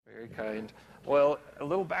Very kind. Well, a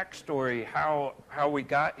little backstory, how we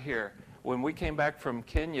got here. When we came back from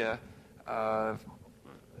Kenya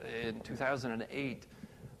in 2008,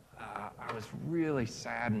 I was really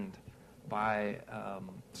saddened by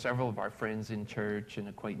several of our friends in church and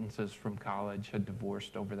acquaintances from college had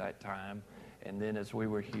divorced over that time. And then as we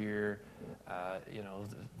were here,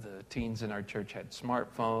 the teens in our church had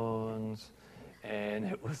smartphones, and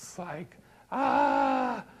it was like,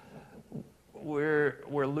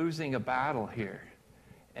 we're losing a battle here.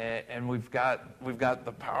 And we've got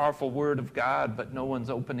the powerful Word of God, but no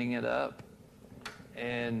one's opening it up.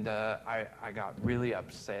 And I got really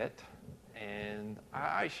upset. And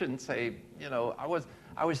I shouldn't say, I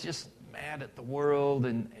was just mad at the world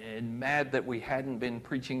and mad that we hadn't been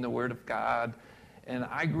preaching the Word of God. And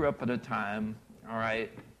I grew up at a time, all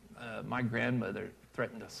right, my grandmother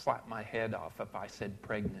threatened to slap my head off if I said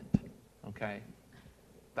pregnant, okay?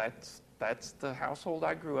 That's the household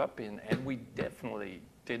I grew up in, and we definitely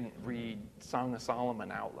didn't read Song of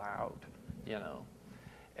Solomon out loud,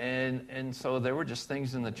 And so there were just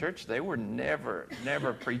things in the church, they were never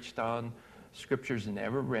preached on, scriptures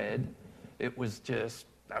never read. It was just,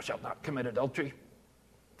 thou shalt not commit adultery,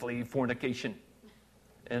 flee fornication.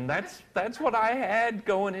 And that's what I had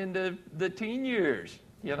going into the teen years,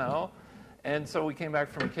 And so we came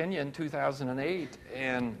back from Kenya in 2008,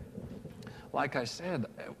 and like I said,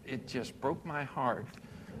 it just broke my heart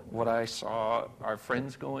what I saw our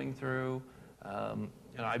friends going through.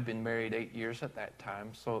 I'd been married 8 years at that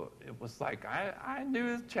time, so it was like I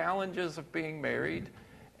knew the challenges of being married.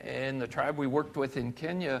 And the tribe we worked with in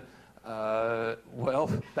Kenya,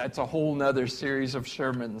 that's a whole nother series of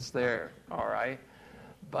sermons there, all right?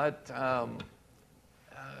 But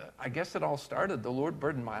I guess it all started, the Lord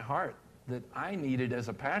burdened my heart that I needed, as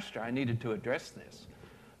a pastor, I needed to address this.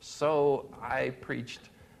 So I preached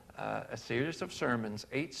a series of sermons,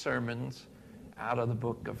 8 sermons out of the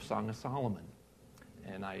book of Song of Solomon.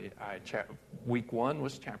 And week 1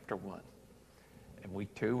 was chapter 1, and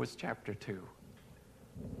week 2 was chapter 2.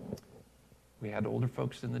 We had older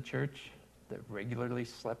folks in the church that regularly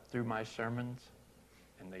slept through my sermons,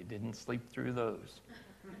 and they didn't sleep through those.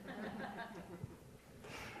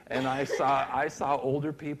 And I saw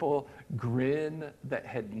older people grin that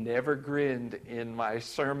had never grinned in my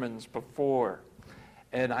sermons before.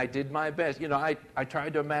 And I did my best. I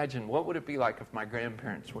tried to imagine, what would it be like if my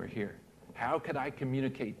grandparents were here? How could I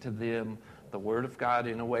communicate to them the Word of God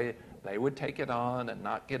in a way they would take it on and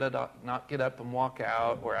not get up and walk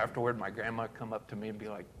out, or afterward my grandma would come up to me and be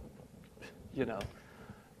like,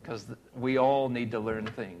 because we all need to learn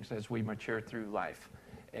things as we mature through life.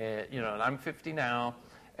 And, and I'm 50 now,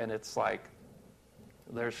 and it's like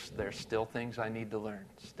there's still things I need to learn,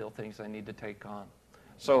 still things I need to take on.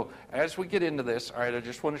 So as we get into this, all right, I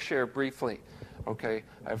just want to share briefly, okay?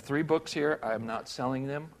 I have 3 books here. I am not selling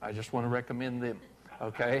them. I just want to recommend them,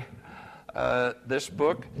 okay? This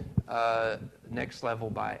book, Next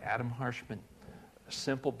Level by Adam Harshman. A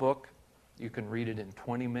simple book. You can read it in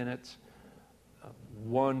 20 minutes.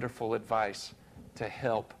 Wonderful advice to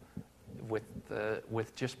help with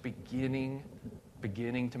just beginning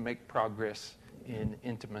to make progress in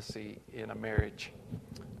intimacy in a marriage.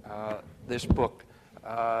 This book,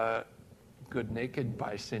 Good Naked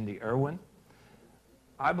by Cindy Irwin.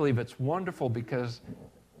 I believe it's wonderful because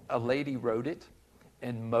a lady wrote it,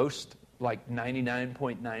 and most, like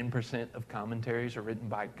 99.9% of commentaries are written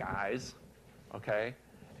by guys, okay?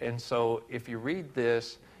 And so if you read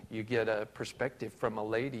this, you get a perspective from a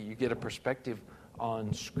lady. You get a perspective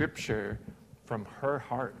on Scripture from her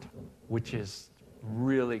heart, which is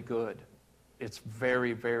really good. It's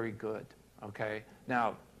very, very good, okay?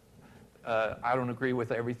 Now, I don't agree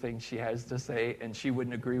with everything she has to say, and she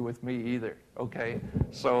wouldn't agree with me either, okay?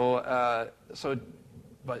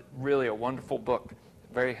 But really a wonderful book,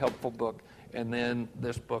 very helpful book. And then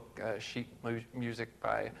this book, Sheet Music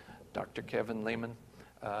by Dr. Kevin Lehman.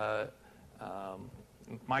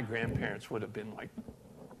 My grandparents would have been like,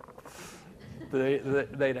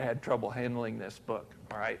 they'd have had trouble handling this book,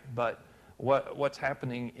 all right? But what's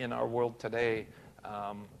happening in our world today,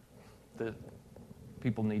 the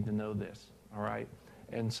people need to know this, all right?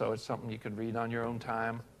 And so it's something you could read on your own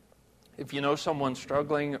time. If you know someone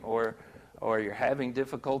struggling or you're having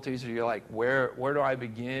difficulties, or you're like, where do I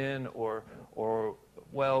begin? Or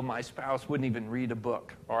well, my spouse wouldn't even read a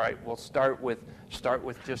book. All right, well, start with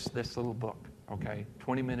just this little book, okay?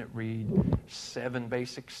 20-minute read, 7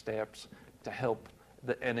 basic steps to help,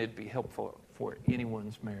 and it'd be helpful for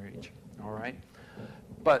anyone's marriage, all right?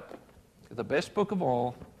 But the best book of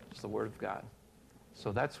all is the Word of God.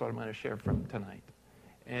 So that's what I'm going to share from tonight.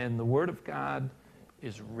 And the Word of God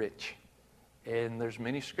is rich. And there's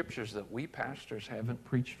many scriptures that we pastors haven't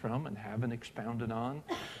preached from and haven't expounded on.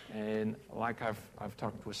 And like I've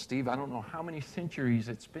talked with Steve, I don't know how many centuries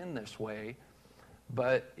it's been this way.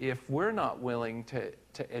 But if we're not willing to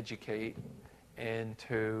educate and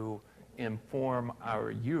to inform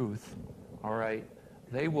our youth, all right,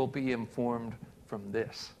 they will be informed from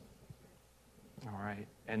this. All right,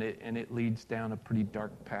 and it leads down a pretty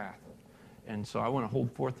dark path. And so I want to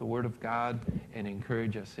hold forth the Word of God and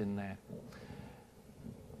encourage us in that.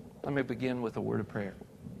 Let me begin with a word of prayer.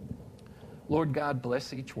 Lord God,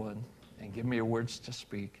 bless each one and give me your words to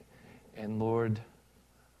speak. And Lord,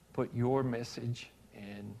 put your message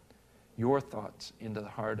and your thoughts into the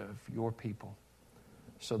heart of your people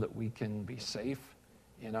so that we can be safe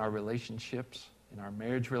in our relationships, in our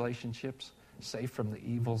marriage relationships, safe from the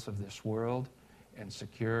evils of this world, and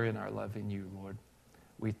secure in our love in you, Lord.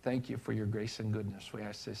 We thank you for your grace and goodness. We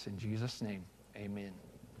ask this in Jesus' name. Amen.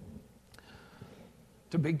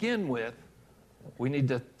 To begin with, we need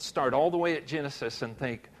to start all the way at Genesis and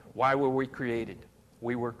think, why were we created?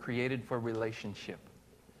 We were created for relationship.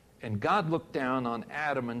 And God looked down on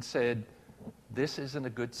Adam and said, this isn't a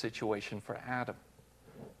good situation for Adam.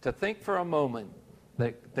 To think for a moment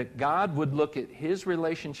that God would look at his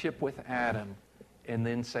relationship with Adam and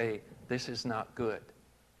then say, this is not good.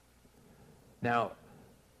 Now,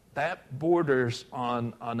 that borders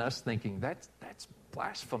on us thinking that's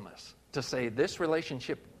blasphemous to say this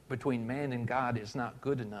relationship between man and God is not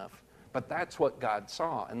good enough. But that's what God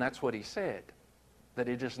saw, and that's what he said, that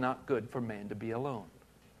it is not good for man to be alone.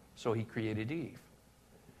 So he created Eve.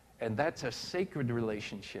 And that's a sacred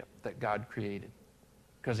relationship that God created.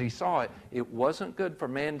 Because he saw it wasn't good for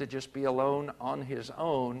man to just be alone on his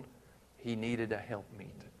own. He needed a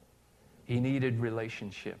helpmeet. He needed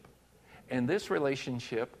relationship. And this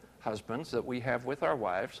relationship, husbands, that we have with our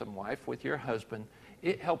wives, and wife with your husband,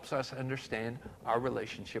 it helps us understand our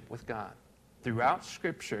relationship with God. Throughout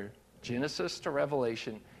Scripture, Genesis to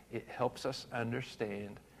Revelation, it helps us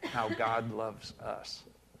understand how God loves us.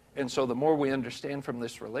 And so the more we understand from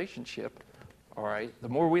this relationship, all right, the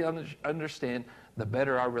more we understand, the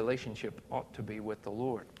better our relationship ought to be with the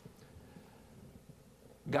Lord.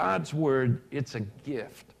 God's Word, it's a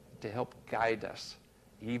gift to help guide us,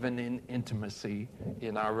 even in intimacy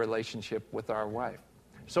in our relationship with our wife.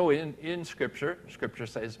 So in Scripture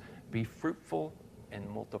says, be fruitful and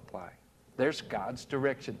multiply. There's God's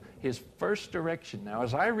direction, his first direction. Now,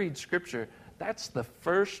 as I read Scripture, that's the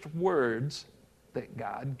first words that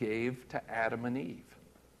God gave to Adam and Eve.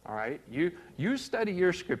 All right? You study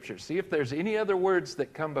your Scripture. See if there's any other words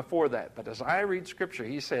that come before that. But as I read Scripture,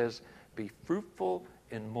 he says, be fruitful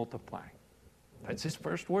and multiply. That's his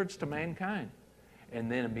first words to mankind. And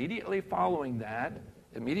then immediately following that,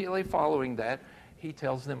 he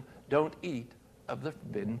tells them, don't eat of the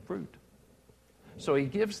forbidden fruit. So he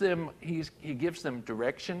gives them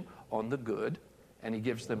direction on the good, and he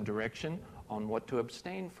gives them direction on what to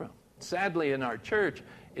abstain from. Sadly, in our church,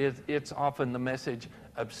 it's often the message,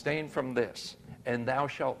 abstain from this, and thou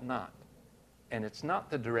shalt not. And it's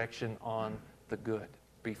not the direction on the good.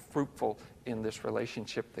 Be fruitful in this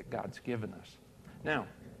relationship that God's given us. Now,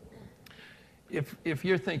 if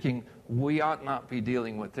you're thinking, we ought not be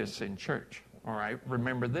dealing with this in church, all right,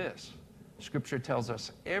 remember this. Scripture tells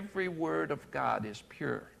us every word of God is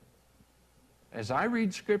pure. As I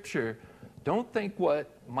read Scripture, don't think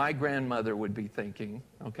what my grandmother would be thinking,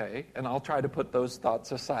 okay? And I'll try to put those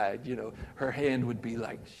thoughts aside. You know, her hand would be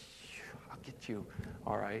like, I'll get you,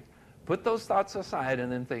 all right? Put those thoughts aside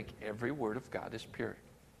and then think every word of God is pure.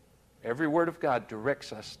 Every word of God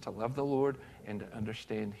directs us to love the Lord and to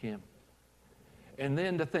understand him. And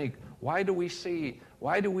then to think, why do we see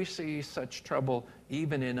such trouble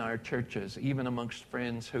even in our churches, even amongst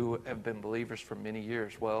friends who have been believers for many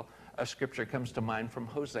years? Well, a scripture comes to mind from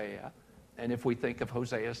Hosea. And if we think of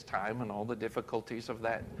Hosea's time and all the difficulties of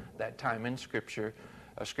that time in Scripture,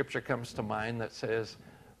 a scripture comes to mind that says,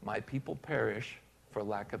 my people perish for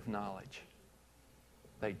lack of knowledge.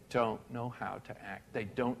 They don't know how to act. They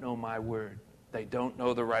don't know my word. They don't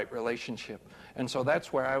know the right relationship. And so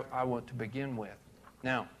that's where I want to begin with.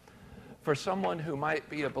 Now, for someone who might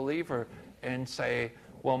be a believer and say,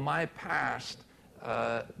 well, my past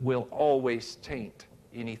will always taint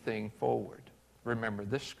anything forward. Remember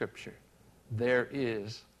this scripture. There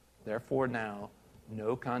is, therefore now,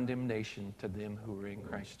 no condemnation to them who are in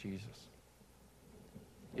Christ Jesus.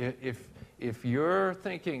 If you're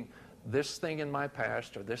thinking this thing in my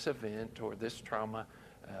past or this event or this trauma,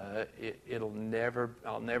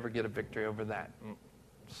 I'll never get a victory over that.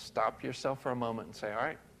 Stop yourself for a moment and say, all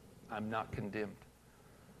right, I'm not condemned.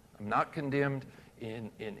 I'm not condemned in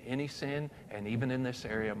any sin and even in this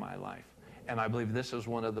area of my life. And I believe this is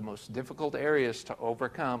one of the most difficult areas to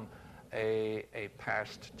overcome a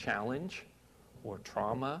past challenge or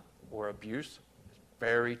trauma or abuse. It's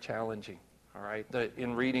very challenging, all right?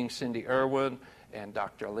 In reading Cindy Irwin and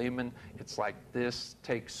Dr. Lehman, it's like this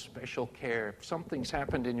takes special care. If something's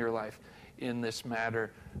happened in your life in this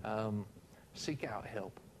matter, seek out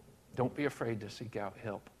help. Don't be afraid to seek out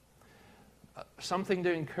help. Something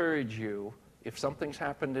to encourage you, if something's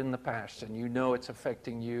happened in the past and you know it's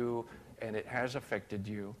affecting you and it has affected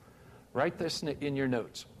you, write this in your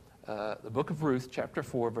notes. The book of Ruth, chapter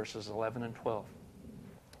 4, verses 11 and 12.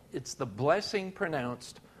 It's the blessing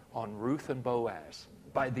pronounced on Ruth and Boaz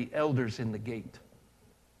by the elders in the gate.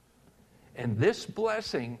 And this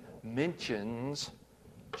blessing mentions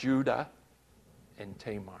Judah and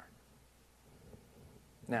Tamar.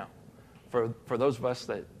 Now, for those of us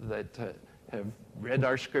that have read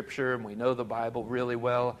our scripture and we know the Bible really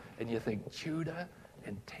well, and you think, Judah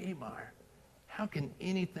and Tamar, how can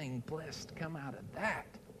anything blessed come out of that?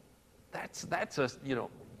 That's a,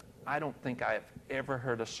 I don't think I've ever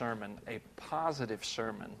heard a positive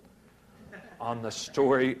sermon on the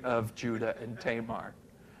story of Judah and Tamar.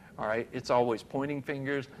 All right? It's always pointing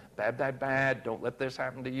fingers, bad, bad, bad, don't let this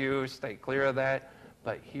happen to you, stay clear of that.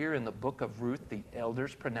 But here in the book of Ruth, the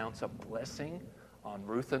elders pronounce a blessing on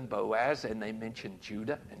Ruth and Boaz, and they mention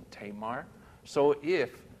Judah and Tamar. So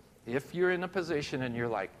if you're in a position and you're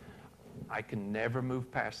like, I can never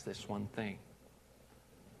move past this one thing,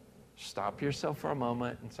 stop yourself for a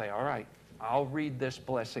moment and say, all right, I'll read this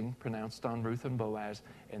blessing pronounced on Ruth and Boaz,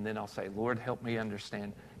 and then I'll say, Lord, help me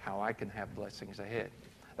understand how I can have blessings ahead.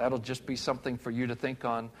 That'll just be something for you to think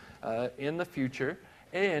on in the future,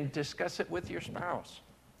 and discuss it with your spouse.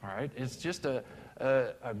 All right? It's just a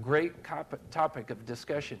great topic of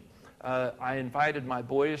discussion. I invited my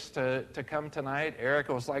boys to come tonight.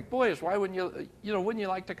 Erica was like, boys, why wouldn't you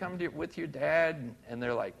like to come with your dad? And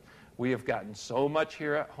they're like, we have gotten so much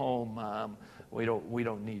here at home, Mom. We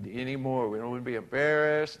don't need any more. We don't want to be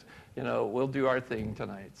embarrassed. We'll do our thing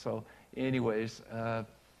tonight. So anyways,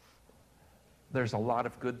 there's a lot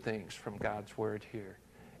of good things from God's Word here.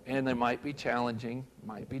 And they might be challenging,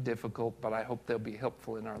 might be difficult, but I hope they'll be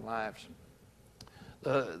helpful in our lives.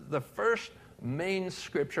 The first main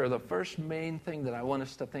scripture, the first main thing that I want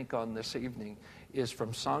us to think on this evening is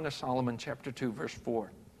from Song of Solomon, chapter 2, verse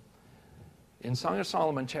 4. In Song of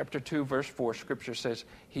Solomon, chapter 2, verse 4, scripture says,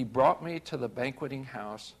 He brought me to the banqueting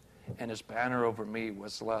house, and His banner over me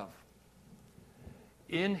was love.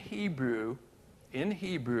 In Hebrew,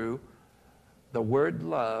 the word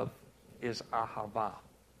love is ahavah.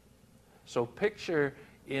 So picture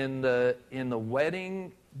in the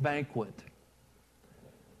wedding banquet,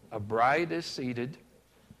 a bride is seated,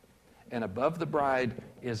 and above the bride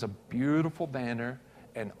is a beautiful banner,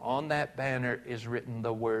 and on that banner is written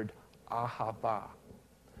the word ahavah.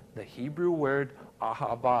 The Hebrew word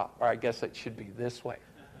ahavah, or I guess it should be this way,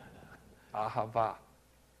 ahavah.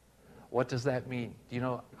 What does that mean?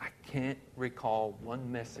 I can't recall one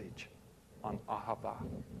message on ahavah.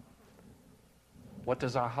 What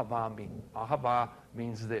does ahavah mean? Ahavah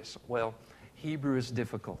means this. Well, Hebrew is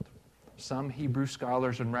difficult. Some Hebrew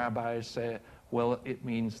scholars and rabbis say, well, it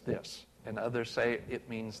means this. And others say it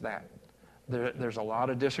means that. There's a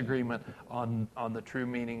lot of disagreement on the true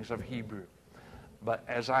meanings of Hebrew. But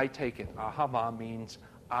as I take it, ahavah means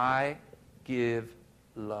I give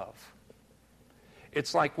love.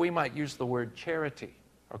 It's like we might use the word charity.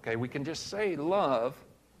 Okay, we can just say love,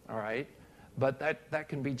 all right, but that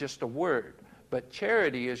can be just a word. But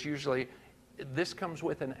charity is usually, this comes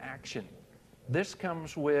with an action. This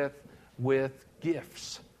comes with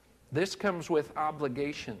gifts. This comes with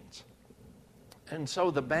obligations. And so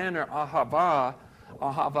the banner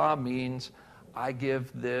ahavah means I give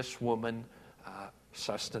this woman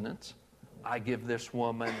sustenance. I give this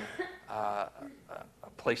woman a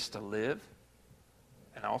place to live.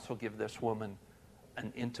 And I also give this woman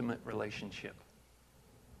an intimate relationship.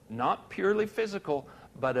 Not purely physical,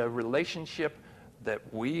 but a relationship that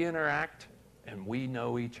we interact and we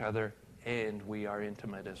know each other and we are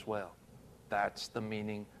intimate as well. That's the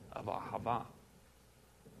meaning of ahavah.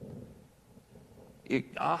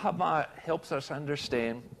 Ahavah helps us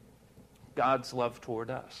understand God's love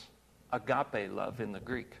toward us. Agape love in the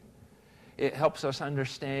Greek. It helps us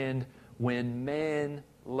understand when man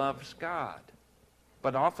loves God.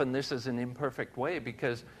 But often this is an imperfect way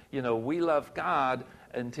because, we love God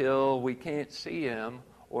until we can't see Him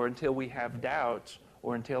or until we have doubts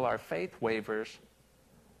or until our faith wavers.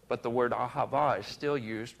 But the word ahavah is still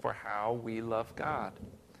used for how we love God.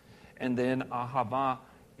 And then ahavah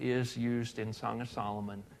is used in Song of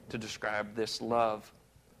Solomon to describe this love,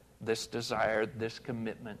 this desire, this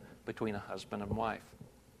commitment between a husband and wife.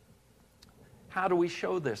 How do we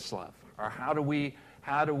show this love? Or how do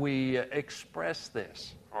we express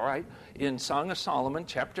this? All right, in Song of Solomon,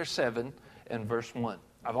 chapter 7 and verse 1.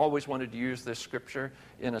 I've always wanted to use this scripture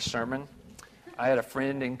in a sermon. I had a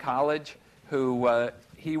friend in college who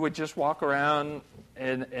he would just walk around,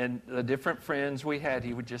 and the different friends we had,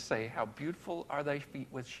 he would just say, "How beautiful are thy feet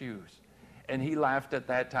with shoes." And he laughed at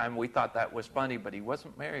that time. We thought that was funny, but he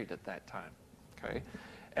wasn't married at that time. Okay?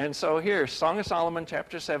 And so here, Song of Solomon,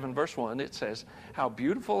 chapter 7, verse 1, it says, "How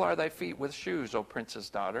beautiful are thy feet with shoes, O princess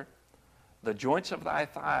daughter. The joints of thy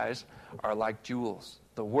thighs are like jewels,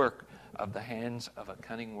 the work of the hands of a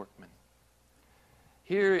cunning workman."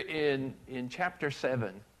 Here in chapter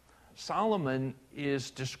 7, Solomon is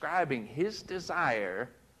describing his desire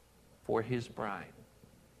for his bride.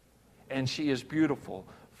 And she is beautiful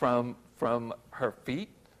from her feet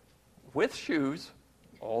with shoes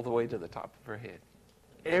all the way to the top of her head.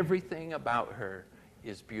 Everything about her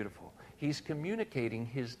is beautiful. He's communicating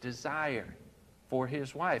his desire for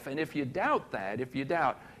his wife. And if you doubt that,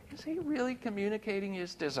 is he really communicating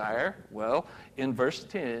his desire? Well, in verse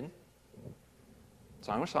 10,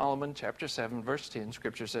 Song of Solomon, chapter 7, verse 10,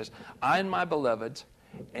 Scripture says, "I am my beloved's,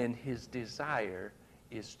 and his desire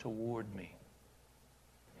is toward me."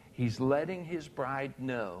 He's letting his bride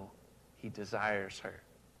know he desires her.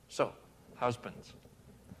 So, husbands,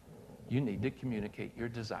 you need to communicate your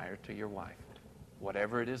desire to your wife,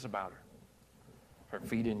 whatever it is about her. Her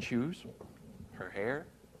feet in shoes, her hair,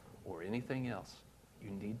 or anything else. You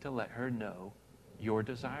need to let her know your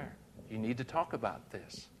desire. You need to talk about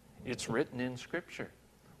this. It's written in Scripture.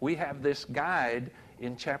 We have this guide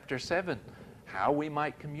in chapter 7, how we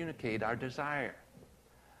might communicate our desire.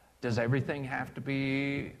 Does everything have to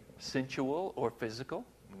be sensual or physical?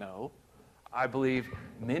 No. I believe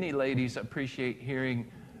many ladies appreciate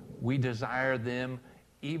hearing we desire them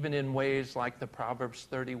even in ways like the Proverbs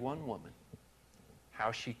 31 woman.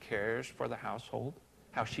 How she cares for the household,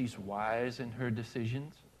 how she's wise in her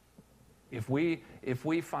decisions. If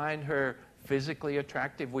we find her physically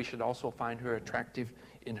attractive, we should also find her attractive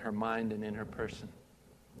in her mind and in her person.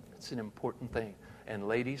 It's an important thing. And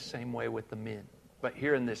ladies, same way with the men. But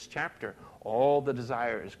here in this chapter, all the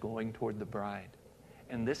desire is going toward the bride.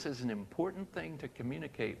 And this is an important thing to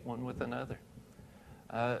communicate one with another.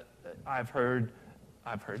 I've heard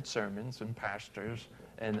sermons and pastors,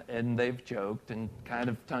 and they've joked and kind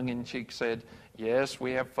of tongue-in-cheek said, yes,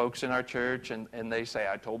 we have folks in our church, and they say,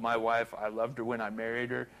 I told my wife I loved her when I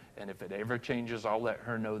married her, and if it ever changes, I'll let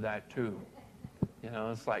her know that too. You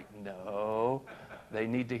know, it's like, no, they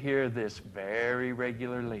need to hear this very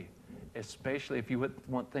regularly, especially if you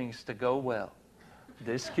want things to go well.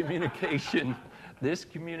 This communication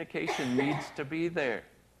needs to be there.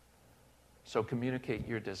 So communicate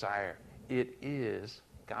your desire. It is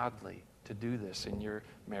godly to do this in your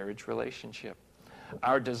marriage relationship.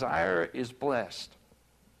 Our desire is blessed.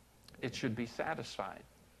 It should be satisfied.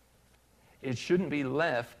 It shouldn't be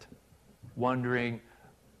left wondering,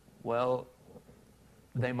 well,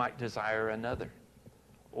 they might desire another.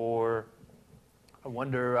 Or I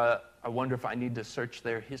wonder if I need to search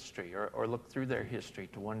their history or look through their history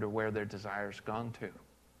to wonder where their desire's gone to.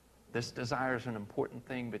 This desire is an important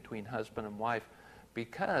thing between husband and wife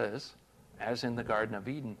because, as in the Garden of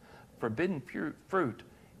Eden, forbidden fruit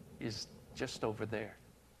is just over there.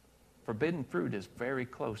 Forbidden fruit is very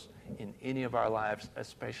close in any of our lives,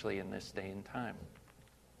 especially in this day and time.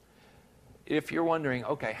 If you're wondering,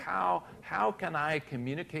 okay, how can I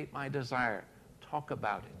communicate my desire? Talk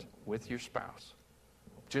about it with your spouse.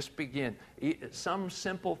 Just begin. Some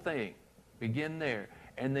simple thing. Begin there.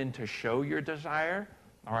 And then to show your desire,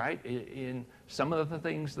 all right, in some of the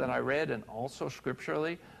things that I read and also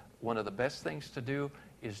scripturally, one of the best things to do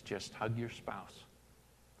is just hug your spouse.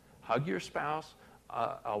 Hug your spouse.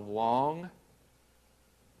 A long,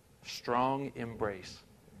 strong embrace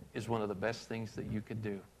is one of the best things that you could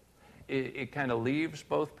do. It kind of leaves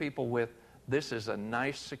both people with, this is a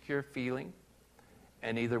nice, secure feeling,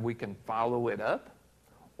 and either we can follow it up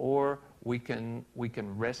or we can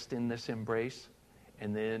rest in this embrace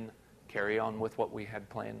and then carry on with what we had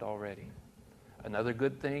planned already. Another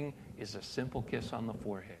good thing is a simple kiss on the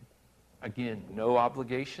forehead. Again, no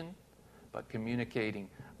obligation, but communicating,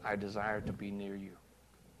 I desire to be near you,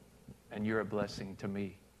 and you're a blessing to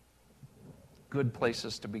me. Good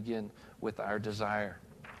places to begin with our desire.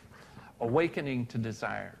 Awakening to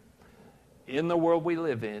desire. In the world we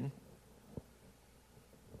live in,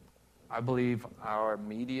 I believe our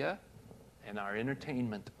media and our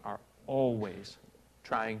entertainment are always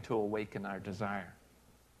trying to awaken our desire.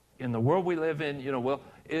 In the world we live in,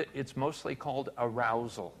 it's mostly called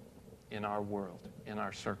arousal. in our world, in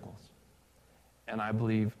our circles. And I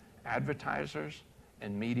believe advertisers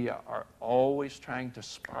and media are always trying to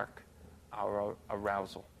spark our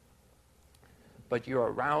arousal. But your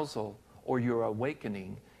arousal or your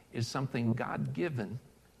awakening is something God-given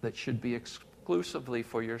that should be exclusively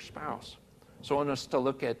for your spouse. So I want us to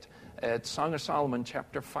look at Song of Solomon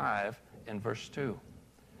chapter 5 and verse 2.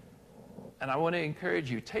 And I want to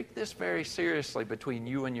encourage you, take this very seriously between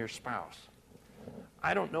you and your spouse.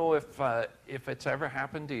 I don't know if it's ever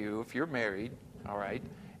happened to you, if you're married, all right,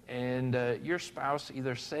 and your spouse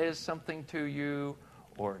either says something to you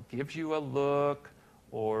or gives you a look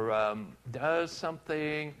or does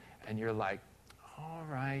something, and you're like, all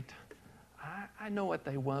right, I know what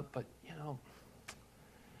they want, but,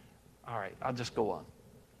 all right, I'll just go on.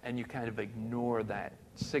 And you kind of ignore that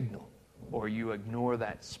signal, or you ignore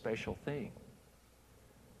that special thing.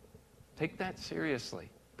 Take that seriously,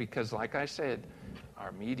 because like I said,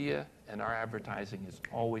 our media and our advertising is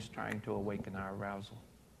always trying to awaken our arousal.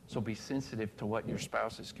 So be sensitive to what your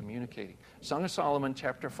spouse is communicating. Song of Solomon,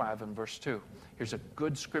 chapter 5 and verse 2. Here's a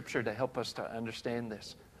good scripture to help us to understand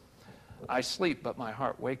this. I sleep, but my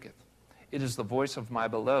heart waketh. It is the voice of my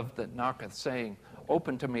beloved that knocketh, saying,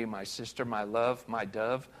 Open to me, my sister, my love, my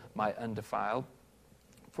dove, my undefiled.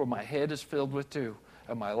 For my head is filled with dew,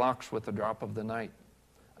 and my locks with the drop of the night.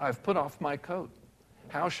 I have put off my coat.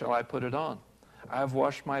 How shall I put it on? I have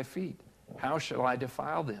washed my feet. How shall I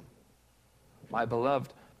defile them? My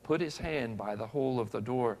beloved put his hand by the hole of the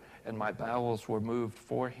door, and my bowels were moved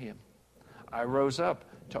for him. I rose up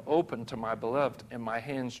to open to my beloved, and my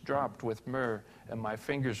hands dropped with myrrh, and my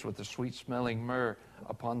fingers with the sweet-smelling myrrh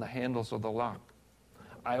upon the handles of the lock.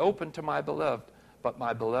 I opened to my beloved, but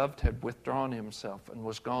my beloved had withdrawn himself and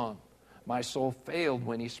was gone. My soul failed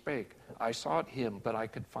when he spake. I sought him, but I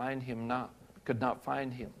could not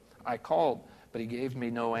find him. I called, but he gave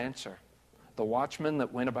me no answer. The watchmen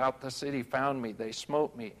that went about the city found me. They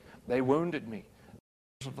smote me. They wounded me.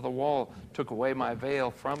 The of the wall took away my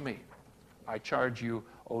veil from me. I charge you,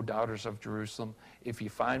 O daughters of Jerusalem, if ye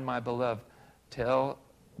find my beloved, tell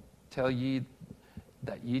ye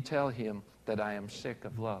that ye tell him that I am sick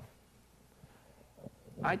of love.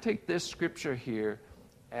 I take this scripture here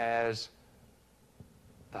as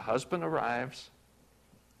the husband arrives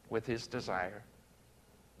with his desire.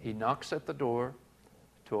 He knocks at the door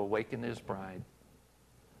to awaken his bride.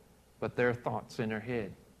 But there are thoughts in her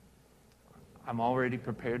head. I'm already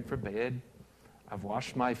prepared for bed. I've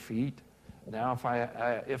washed my feet. Now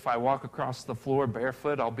if I walk across the floor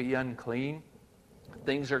barefoot, I'll be unclean.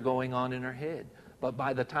 Things are going on in her head. But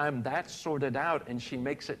by the time that's sorted out and she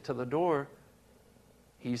makes it to the door,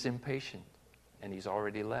 he's impatient and he's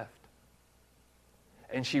already left.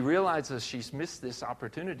 And she realizes she's missed this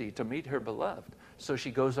opportunity to meet her beloved. So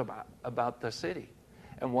she goes about the city.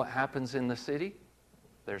 And what happens in the city?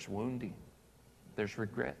 There's wounding. There's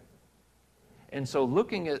regret. And so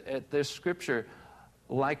looking at this scripture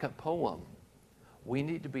like a poem, we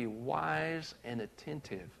need to be wise and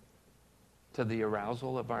attentive to the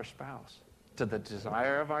arousal of our spouse, to the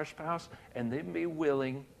desire of our spouse, and then be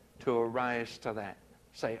willing to arise to that.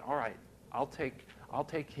 Say, all right, I'll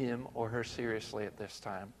take him or her seriously at this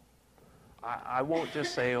time. I won't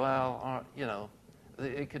just say, well,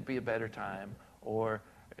 it could be a better time, or,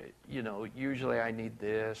 usually I need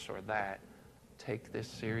this or that. Take this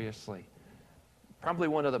seriously. Probably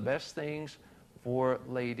one of the best things for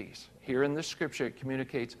ladies. Here in this scripture, it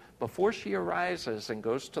communicates before she arises and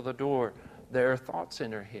goes to the door, there are thoughts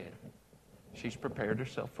in her head. She's prepared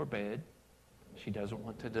herself for bed. She doesn't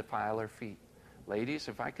want to defile her feet. Ladies,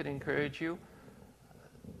 if I could encourage you,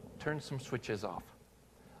 turn some switches off.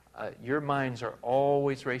 Your minds are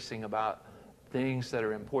always racing about things that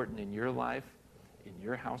are important in your life, in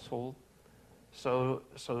your household. So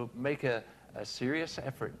make a serious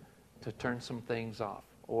effort to turn some things off.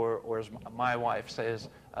 Or as my wife says,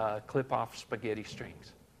 clip off spaghetti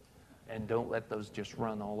strings. And don't let those just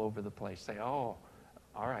run all over the place. Say, oh,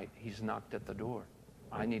 all right, he's knocked at the door.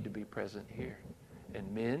 I need to be present here.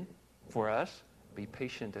 And men, for us, be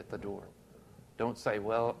patient at the door. Don't say,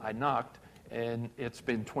 well, I knocked and it's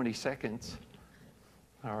been 20 seconds.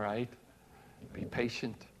 All right. Be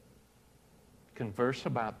patient. Converse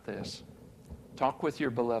about this. Talk with your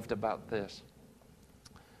beloved about this.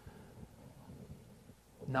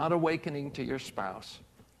 Not awakening to your spouse,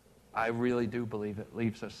 I really do believe it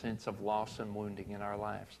leaves a sense of loss and wounding in our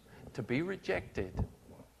lives. To be rejected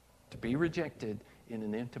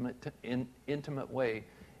in an intimate way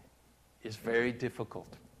is very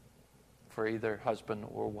difficult for either husband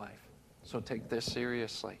or wife. So take this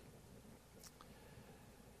seriously.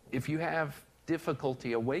 If you have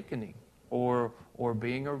difficulty awakening or or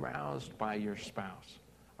being aroused by your spouse.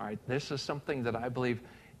 All right, this is something that I believe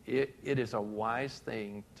it is a wise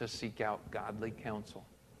thing to seek out godly counsel.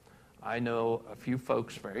 I know a few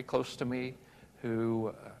folks very close to me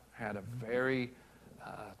who had a very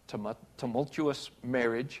tumultuous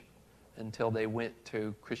marriage until they went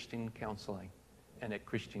to Christian counseling. And at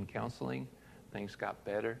Christian counseling, things got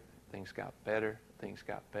better, things got better, things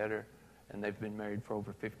got better, and they've been married for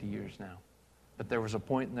over 50 years now. But there was a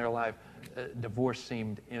point in their life, divorce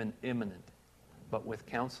seemed imminent. But with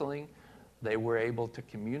counseling, they were able to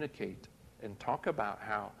communicate and talk about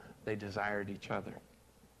how they desired each other.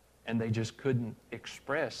 And they just couldn't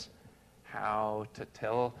express how to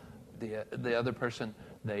tell the other person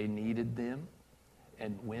they needed them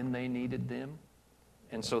and when they needed them.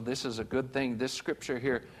 And so this is a good thing. This scripture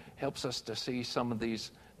here helps us to see some of these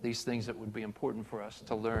things that would be important for us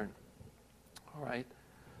to learn. All right?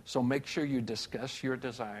 So make sure you discuss your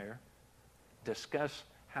desire. Discuss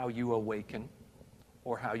how you awaken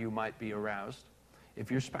or how you might be aroused. If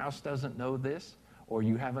your spouse doesn't know this or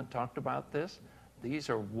you haven't talked about this, these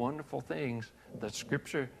are wonderful things that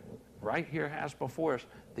Scripture right here has before us.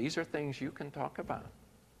 These are things you can talk about.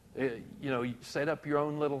 Set up your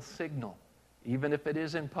own little signal. Even if it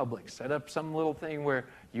is in public, set up some little thing where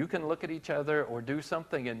you can look at each other or do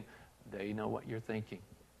something and they know what you're thinking.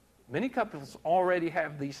 Many couples already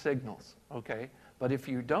have these signals, okay? But if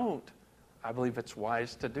you don't, I believe it's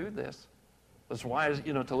wise to do this. It's wise,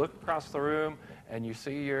 to look across the room and you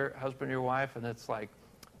see your husband or your wife and it's like,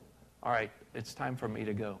 all right, it's time for me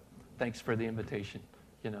to go. Thanks for the invitation,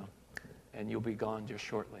 and you'll be gone just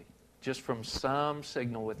shortly. Just from some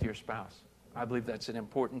signal with your spouse. I believe that's an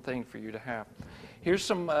important thing for you to have. Here's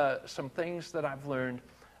some things that I've learned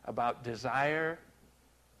about desire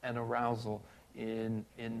and arousal in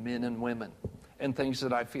men and women, and things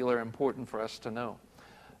that I feel are important for us to know.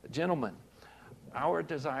 Gentlemen, our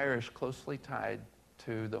desire is closely tied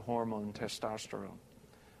to the hormone testosterone.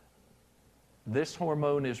 This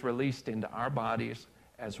hormone is released into our bodies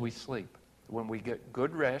as we sleep. When we get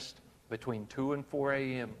good rest between 2 and 4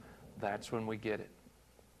 a.m., that's when we get it.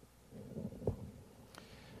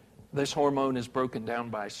 This hormone is broken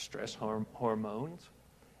down by stress hormones,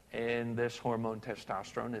 and this hormone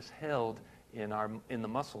testosterone is held in the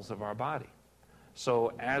muscles of our body.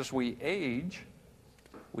 So as we age,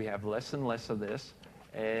 we have less and less of this,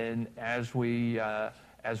 and as we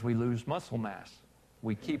lose muscle mass,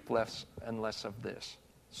 we keep less and less of this.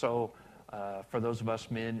 So for those of us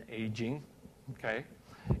men aging, okay,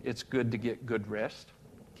 it's good to get good rest,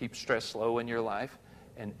 keep stress low in your life,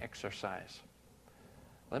 and exercise.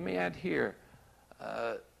 Let me add here,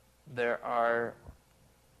 there are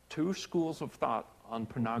 2 schools of thought on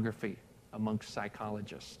pornography amongst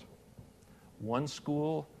psychologists. One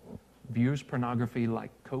school views pornography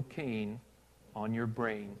like cocaine on your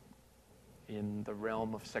brain in the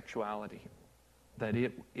realm of sexuality, that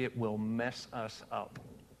it will mess us up.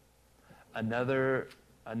 Another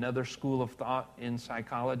school of thought in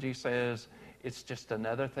psychology says it's just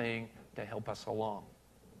another thing to help us along.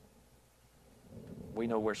 We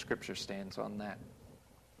know where Scripture stands on that.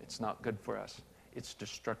 It's not good for us. It's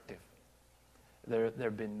destructive. There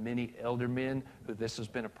have been many elder men who this has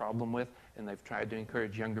been a problem with, and they've tried to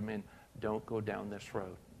encourage younger men, don't go down this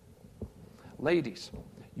road. Ladies,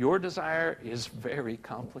 your desire is very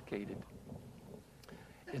complicated.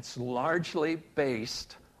 It's largely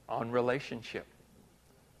based on relationship.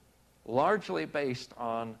 Largely based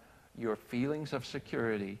on your feelings of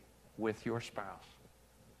security with your spouse.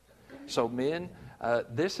 So men,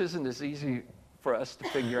 this isn't as easy for us to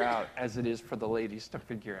figure out as it is for the ladies to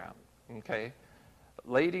figure out, okay?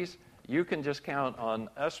 Ladies, you can just count on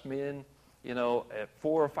us men, at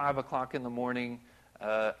 4 or 5 o'clock in the morning,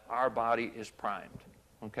 our body is primed,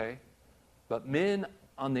 okay? But men,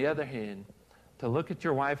 on the other hand, to look at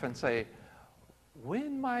your wife and say,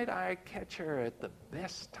 when might I catch her at the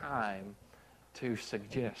best time to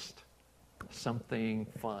suggest something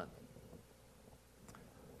fun?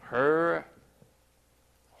 Her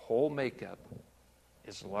whole makeup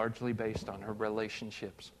is largely based on her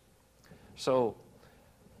relationships. So,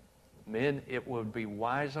 men, it would be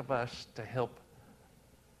wise of us to help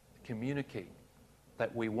communicate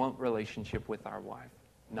that we want relationship with our wife.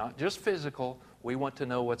 Not just physical. We want to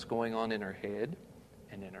know what's going on in her head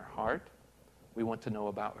and in her heart. We want to know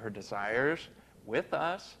about her desires with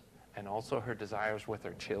us and also her desires with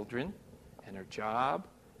her children and her job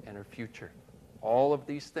and her future. All of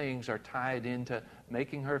these things are tied into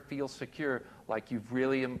making her feel secure, like you've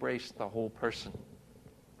really embraced the whole person.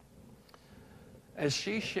 As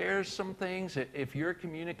she shares some things, if you're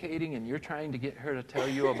communicating and you're trying to get her to tell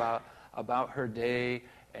you about her day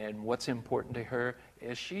and what's important to her.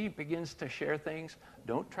 As she begins to share things,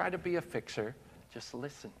 don't try to be a fixer. Just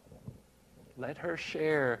listen. Let her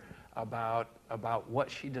share about what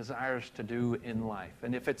she desires to do in life.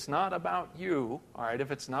 And if it's not about you, all right,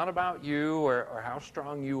 if it's not about you or how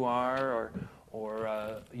strong you are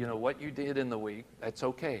or what you did in the week, that's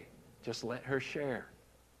okay. Just let her share.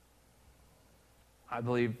 I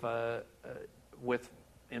believe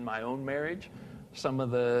in my own marriage, some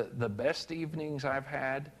of the best evenings I've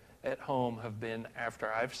had at home have been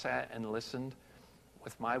after I've sat and listened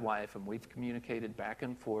with my wife and we've communicated back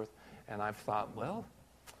and forth, and I've thought, well,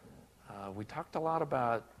 we talked a lot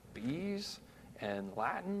about bees and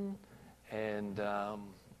Latin and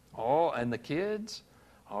and the kids.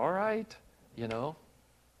 All right,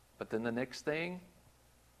 but then the next thing,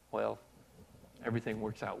 well, everything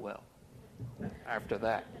works out well after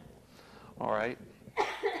that. All right.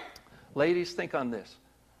 Ladies, think on this.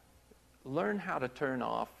 Learn how to turn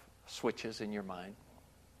off switches in your mind,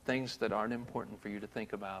 things that aren't important for you to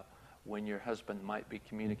think about when your husband might be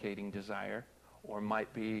communicating desire or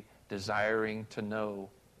might be desiring to know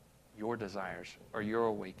your desires or your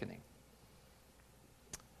awakening.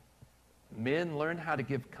 Men, learn how to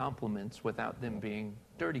give compliments without them being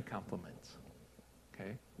dirty compliments.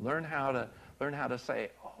 Okay? Learn how to say,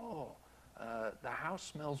 "Oh, the house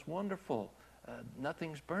smells wonderful.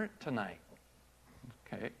 Nothing's burnt tonight."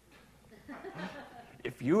 Okay?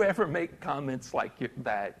 If you ever make comments like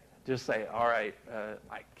that, just say, "All right,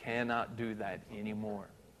 I cannot do that anymore."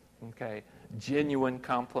 Okay? Genuine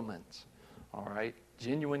compliments. All right?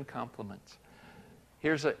 Genuine compliments.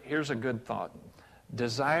 Here's a good thought.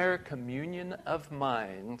 Desire communion of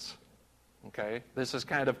minds. Okay? This is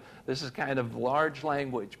kind of large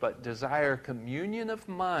language, but desire communion of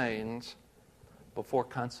minds before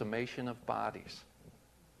consummation of bodies.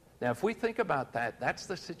 Now, if we think about that, that's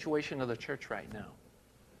the situation of the church right now.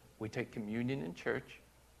 We take communion in church.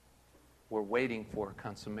 We're waiting for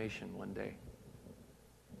consummation one day.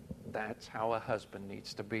 That's how a husband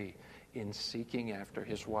needs to be in seeking after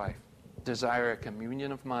his wife. Desire a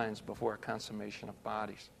communion of minds before a consummation of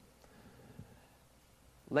bodies.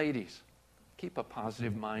 Ladies, keep a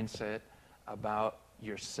positive mindset about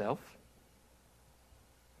yourself,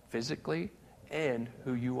 physically, and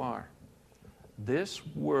who you are. This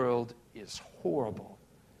world is horrible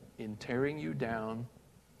in tearing you down,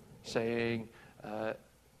 saying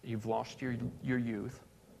you've lost your youth,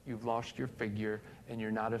 you've lost your figure, and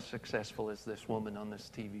you're not as successful as this woman on this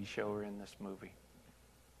TV show or in this movie.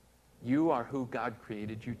 You are who God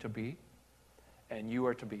created you to be, and you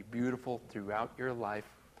are to be beautiful throughout your life,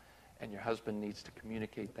 and your husband needs to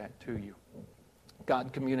communicate that to you.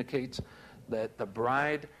 God communicates that the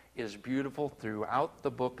bride is beautiful throughout the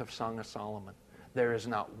book of Song of Solomon. There is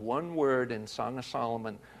not one word in Song of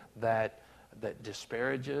Solomon that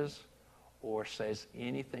disparages or says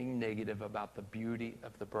anything negative about the beauty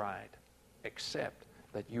of the bride, except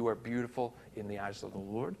that you are beautiful in the eyes of the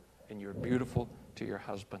Lord and you're beautiful to your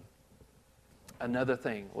husband. Another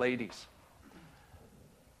thing, ladies,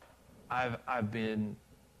 I've been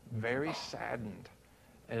very saddened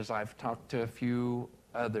as I've talked to a few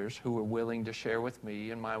others who were willing to share with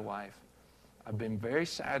me and my wife. I've been very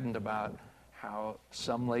saddened about how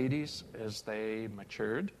some ladies, as they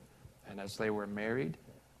matured and as they were married,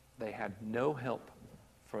 they had no help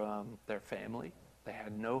from their family. They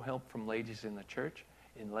had no help from ladies in the church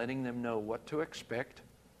in letting them know what to expect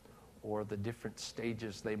or the different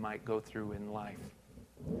stages they might go through in life.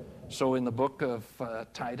 So in the book of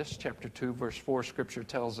Titus, chapter 2, verse 4, Scripture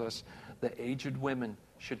tells us the aged women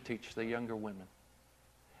should teach the younger women.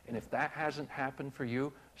 And if that hasn't happened for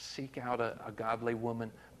you, seek out a godly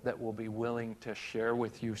woman that will be willing to share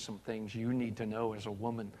with you some things you need to know as a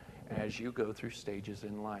woman as you go through stages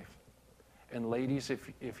in life. And ladies,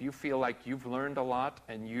 if you feel like you've learned a lot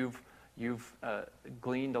and you've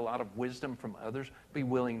gleaned a lot of wisdom from others, be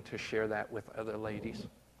willing to share that with other ladies.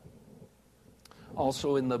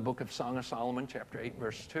 Also in the book of Song of Solomon, chapter 8,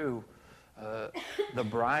 verse 2, the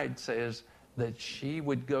bride says that she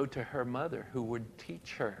would go to her mother who would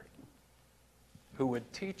teach her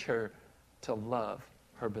to love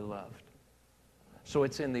her beloved. So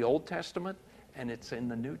it's in the Old Testament and it's in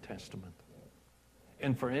the New Testament.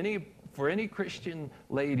 And for any Christian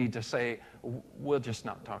lady to say, we'll just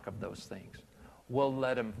not talk of those things. We'll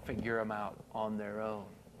let them figure them out on their own.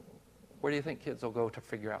 Where do you think kids will go to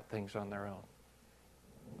figure out things on their own?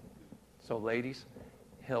 So ladies,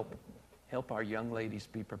 help our young ladies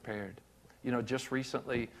be prepared. You know, just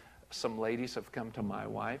recently, some ladies have come to my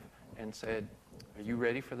wife and said, are you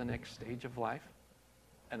ready for the next stage of life?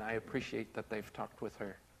 And I appreciate that they've talked with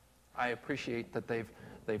her. I appreciate that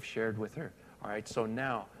they've shared with her. All right, so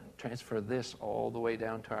now transfer this all the way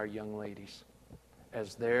down to our young ladies.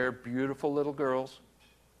 As they're beautiful little girls,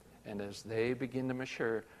 and as they begin to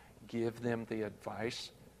mature, give them the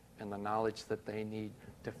advice and the knowledge that they need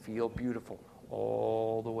to feel beautiful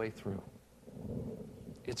all the way through.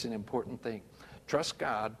 It's an important thing. Trust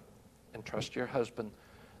God and trust your husband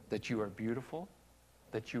that you are beautiful,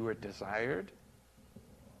 that you are desired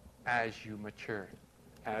as you mature,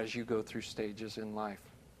 as you go through stages in life.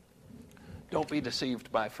 Don't be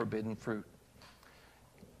deceived by forbidden fruit.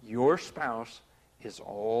 Your spouse is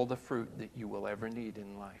all the fruit that you will ever need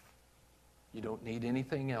in life. You don't need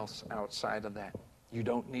anything else outside of that. You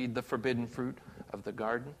don't need the forbidden fruit of the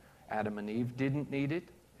garden. Adam and Eve didn't need it,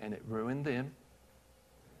 and it ruined them.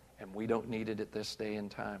 And we don't need it at this day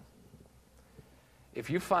and time. If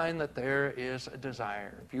you find that there is a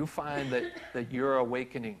desire, if you find that you're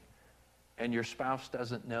awakening and your spouse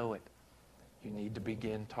doesn't know it, you need to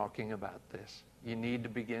begin talking about this. You need to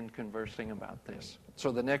begin conversing about this.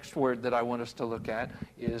 So the next word that I want us to look at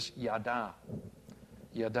is yada.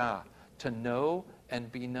 Yada, to know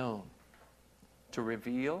and be known, to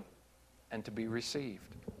reveal and to be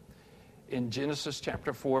received. In Genesis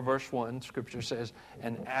chapter 4, verse 1, Scripture says,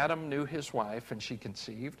 "And Adam knew his wife, and she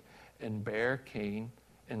conceived, and bare Cain,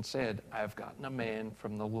 and said, I have gotten a man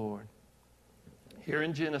from the Lord." Here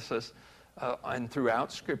in Genesis, and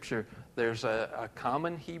throughout Scripture, there's a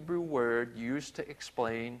common Hebrew word used to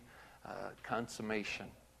explain consummation,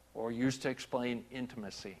 or used to explain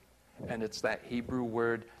intimacy. And it's that Hebrew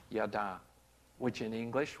word yada, which in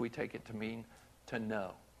English we take it to mean to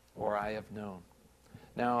know, or I have known.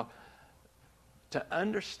 Now, to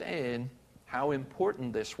understand how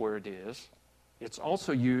important this word is, it's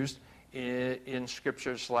also used in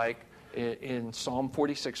scriptures like in Psalm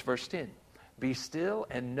 46, verse 10. "Be still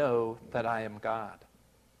and know that I am God."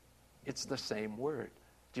 It's the same word,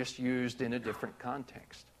 just used in a different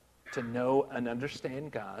context. To know and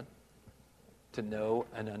understand God, to know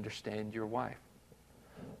and understand your wife,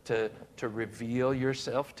 to reveal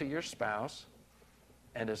yourself to your spouse,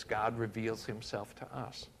 and as God reveals himself to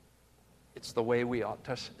us. It's the way we ought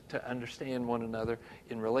to understand one another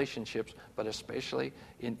in relationships, but especially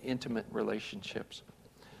in intimate relationships.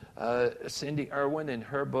 Cindy Irwin, in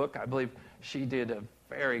her book, I believe she did a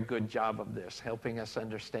very good job of this, helping us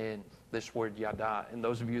understand this word yada. And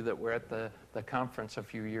those of you that were at the conference a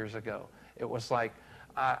few years ago, it was like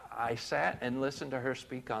I sat and listened to her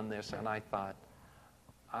speak on this, and I thought,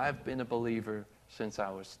 I've been a believer since I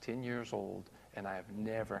was 10 years old, and I have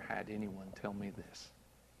never had anyone tell me this.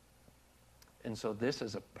 And so this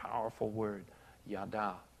is a powerful word,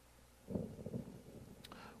 yada.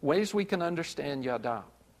 Ways we can understand yada.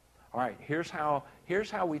 All right, here's how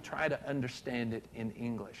we try to understand it in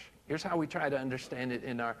English. Here's how we try to understand it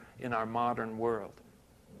in our modern world.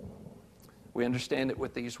 We understand it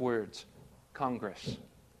with these words. Congress.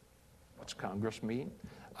 What's Congress mean?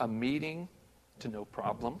 A meeting to know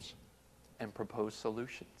problems and propose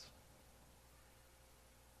solutions.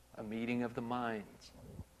 A meeting of the minds,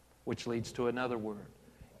 which leads to another word,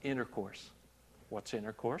 intercourse. What's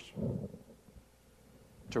intercourse?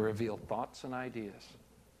 To reveal thoughts and ideas.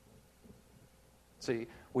 See,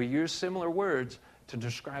 we use similar words to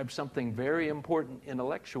describe something very important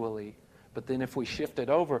intellectually, but then if we shift it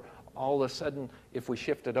over, all of a sudden, if we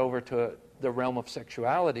shift it over to the realm of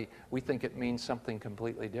sexuality, we think it means something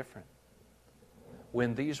completely different.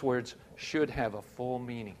 When these words should have a full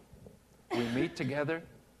meaning. We meet together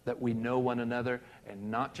that we know one another, and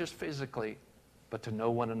not just physically, but to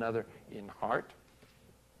know one another in heart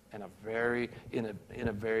and in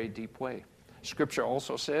a very deep way. Scripture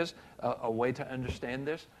also says a way to understand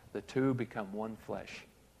this, the two become one flesh.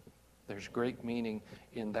 There's great meaning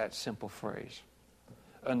in that simple phrase.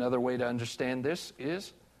 Another way to understand this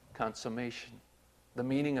is consummation. The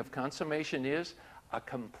meaning of consummation is a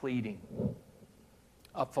completing,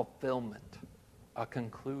 a fulfillment, a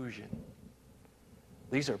conclusion.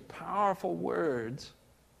 These are powerful words,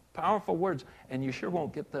 and you sure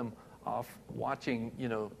won't get them off watching,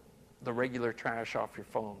 the regular trash off your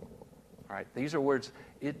phone. All right, these are words,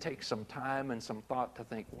 it takes some time and some thought to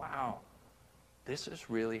think, wow, this is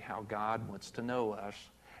really how God wants to know us,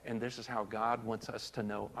 and this is how God wants us to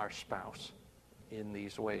know our spouse in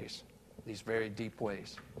these ways, these very deep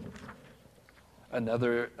ways.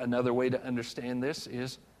 Another way to understand this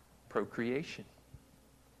is procreation,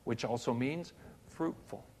 which also means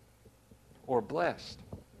fruitful or blessed.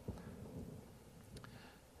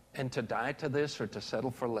 And to die to this or to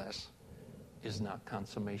settle for less is not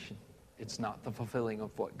consummation. It's not the fulfilling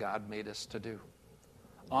of what God made us to do.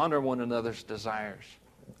 Honor one another's desires.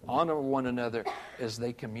 Honor one another as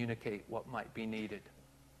they communicate what might be needed.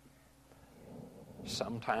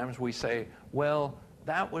 Sometimes we say, well,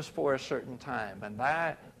 that was for a certain time, and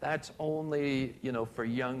that's only, for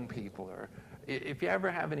young people. Or if you ever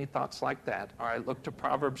have any thoughts like that, all right, look to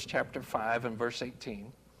Proverbs chapter 5 and verse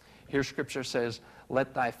 18. Here Scripture says,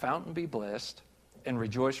 let thy fountain be blessed, and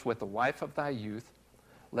rejoice with the wife of thy youth.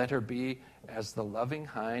 Let her be as the loving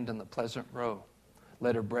hind and the pleasant roe.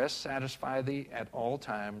 Let her breast satisfy thee at all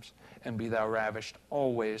times, and be thou ravished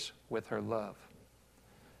always with her love.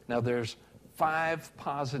 Now there's 5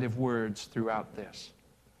 positive words throughout this.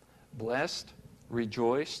 Blessed,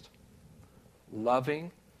 rejoiced,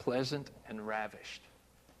 loving, pleasant, and ravished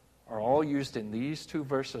are all used in these 2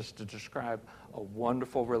 verses to describe a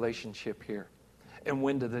wonderful relationship here. And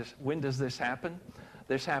when does this happen?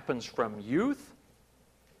 This happens from youth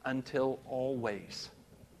until always.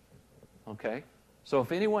 Okay? So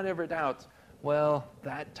if anyone ever doubts, well,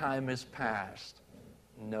 that time is past.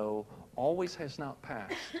 No, always has not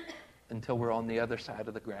passed until we're on the other side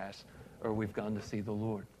of the grass or we've gone to see the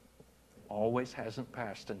Lord. Always hasn't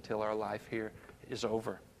passed until our life here is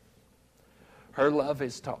over. Her love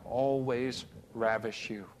is to always ravish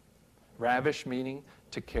you. Ravish meaning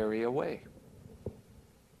to carry away.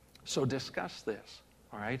 So discuss this,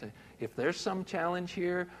 all right? If there's some challenge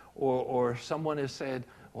here or someone has said,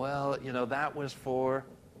 well, that was for,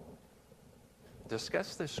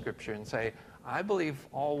 discuss this scripture and say, I believe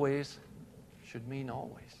always should mean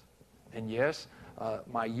always. And yes,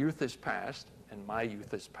 my youth is past, and my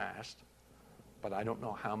youth is past, but I don't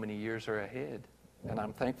know how many years are ahead. And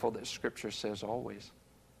I'm thankful that Scripture says always.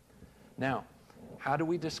 Now, how do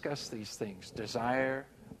we discuss these things? Desire,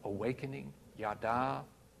 awakening, yada.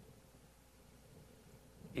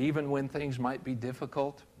 Even when things might be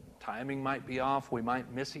difficult, timing might be off, we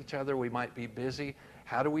might miss each other, we might be busy.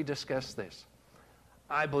 How do we discuss this?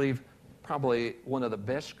 I believe probably one of the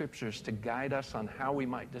best scriptures to guide us on how we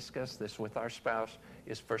might discuss this with our spouse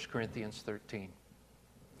is 1 Corinthians 13.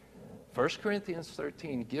 1 Corinthians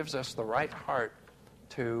 13 gives us the right heart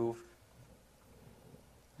to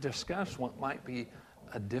discuss what might be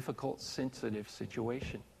a difficult, sensitive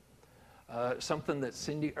situation. Something that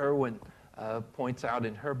Cindy Irwin points out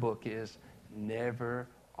in her book is never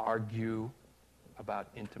argue about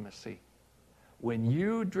intimacy. When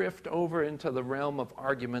you drift over into the realm of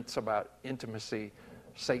arguments about intimacy,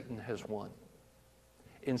 Satan has won.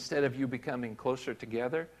 Instead of you becoming closer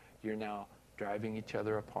together, you're now driving each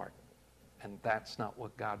other apart. And that's not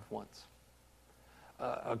what God wants.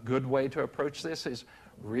 A good way to approach this is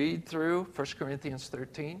read through 1 Corinthians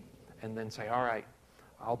 13 and then say, all right,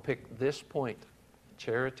 I'll pick this point.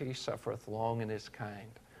 Charity suffereth long and is kind.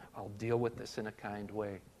 I'll deal with this in a kind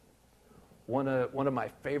way. One of my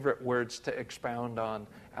favorite words to expound on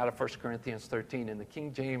out of 1 Corinthians 13, in the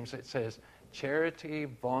King James it says, charity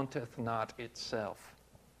vaunteth not itself.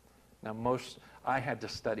 Now I had to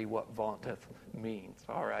study what vaunteth means,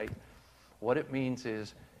 all right? What it means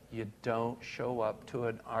is you don't show up to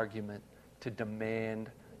an argument to demand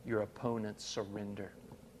your opponent's surrender.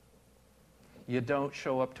 You don't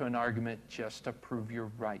show up to an argument just to prove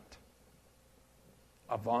you're right.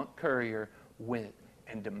 Avant Courier went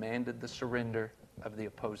and demanded the surrender of the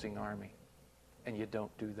opposing army. And you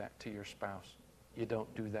don't do that to your spouse. You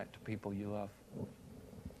don't do that to people you love.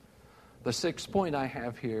 The 6th point I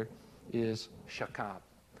have here is shakab.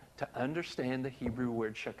 To understand the Hebrew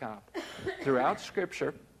word shakab. Throughout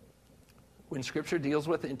Scripture, when Scripture deals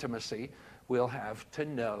with intimacy, we'll have to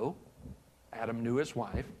know. Adam knew his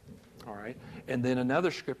wife. All right. And then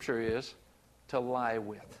another Scripture is to lie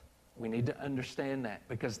with. We need to understand that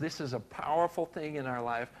because this is a powerful thing in our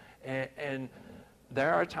life. And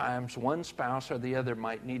there are times one spouse or the other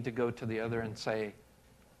might need to go to the other and say,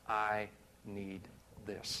 I need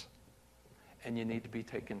this. And you need to be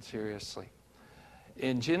taken seriously.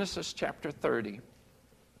 In Genesis chapter 30,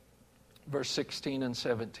 verse 16 and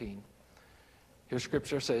 17, here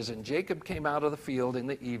Scripture says, and Jacob came out of the field in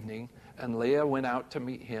the evening, and Leah went out to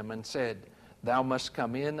meet him and said, thou must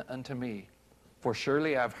come in unto me, for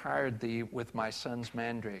surely I've hired thee with my son's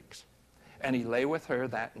mandrakes. And he lay with her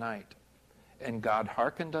that night. And God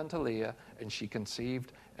hearkened unto Leah, and she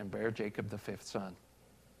conceived and bare Jacob the 5th son.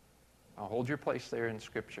 Now hold your place there in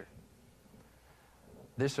Scripture.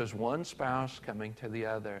 This is one spouse coming to the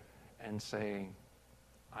other and saying,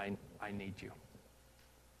 I need you.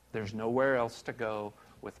 There's nowhere else to go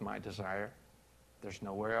with my desire. There's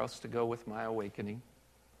nowhere else to go with my awakening.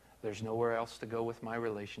 There's nowhere else to go with my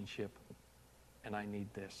relationship. And I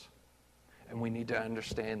need this. And we need to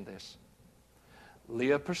understand this.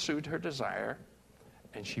 Leah pursued her desire,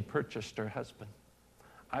 and she purchased her husband.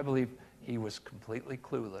 I believe he was completely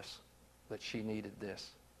clueless that she needed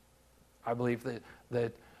this. I believe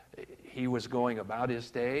that He was going about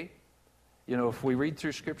his day. You know, if we read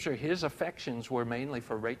through Scripture, his affections were mainly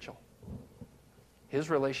for Rachel. His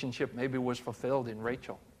relationship maybe was fulfilled in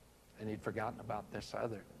Rachel, and he'd forgotten about this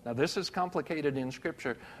other. Now, this is complicated in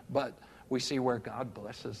Scripture, but we see where God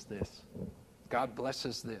blesses this. God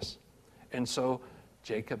blesses this. And so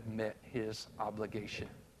Jacob met his obligation.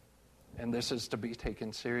 And this is to be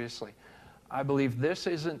taken seriously. I believe this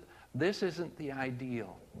isn't the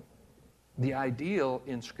ideal. The ideal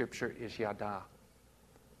in Scripture is yada,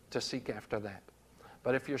 to seek after that.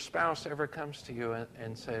 But if your spouse ever comes to you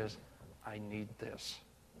and says, I need this,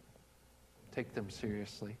 take them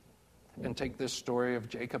seriously. And take this story of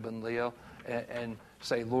Jacob and Leah and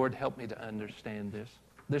say, Lord, help me to understand this.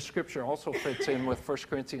 This Scripture also fits in with 1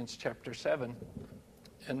 Corinthians chapter 7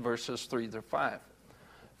 and verses 3 through 5.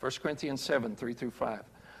 1 Corinthians 7, 3 through 5.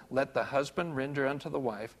 Let the husband render unto the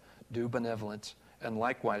wife due benevolence, and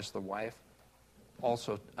likewise the wife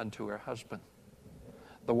also unto her husband.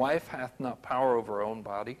 The wife hath not power over her own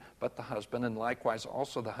body, but the husband, and likewise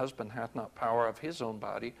also the husband hath not power of his own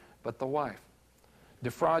body, but the wife.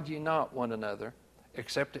 Defraud ye not one another,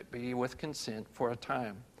 except it be with consent for a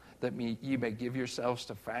time, that ye may give yourselves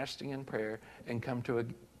to fasting and prayer, and come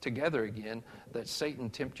together again, that Satan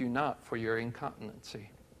tempt you not for your incontinency.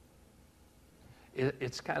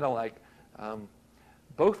 It's kind of like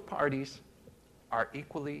both parties are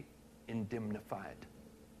equally indemnified,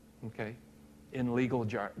 okay, in legal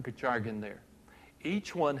jargon there.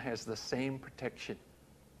 Each one has the same protection.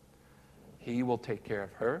 He will take care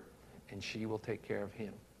of her, and she will take care of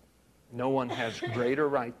him. No one has greater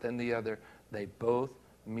right than the other. They both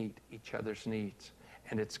meet each other's needs.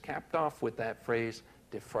 And it's capped off with that phrase,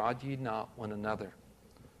 defraud ye not one another.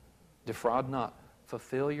 Defraud not.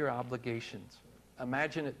 Fulfill your obligations.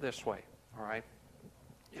 Imagine it this way, all right?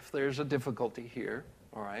 If there's a difficulty here,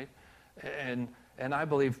 all right, and I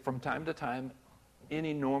believe from time to time,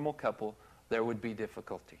 any normal couple, there would be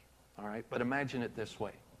difficulty, all right? But imagine it this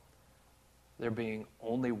way. There being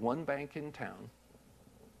only one bank in town,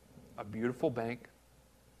 a beautiful bank,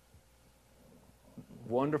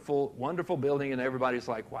 wonderful, wonderful building, and everybody's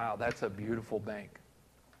like, wow, that's a beautiful bank.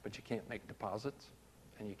 But you can't make deposits,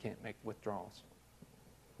 and you can't make withdrawals.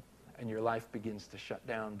 And your life begins to shut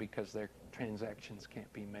down because their transactions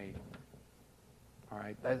can't be made. All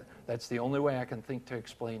right? That's the only way I can think to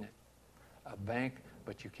explain it. A bank,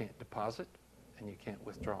 but you can't deposit, and you can't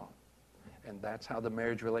withdraw. And that's how the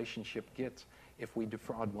marriage relationship gets if we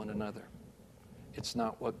defraud one another. It's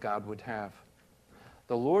not what God would have.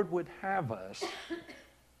 The Lord would have us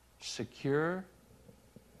secure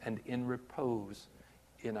and in repose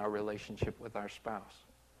in our relationship with our spouse.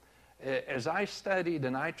 As I studied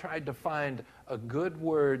and I tried to find a good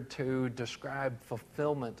word to describe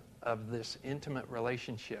fulfillment of this intimate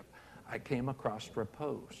relationship, I came across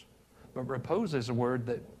repose. But repose is a word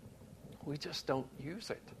that we just don't use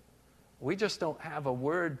it. We just don't have a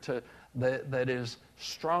word that is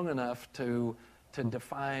strong enough to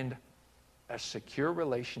define a secure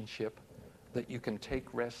relationship that you can take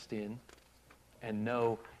rest in and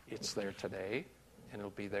know it's there today, and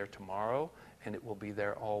it'll be there tomorrow, and it will be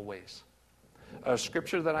there always. A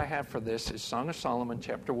scripture that I have for this is Song of Solomon,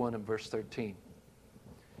 chapter 1 and verse 13.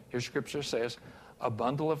 Here scripture says, a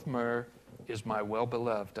bundle of myrrh is my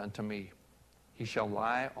well-beloved unto me. He shall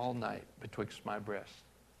lie all night betwixt my breasts.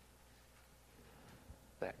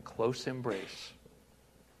 That close embrace.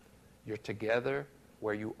 You're together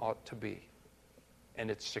where you ought to be.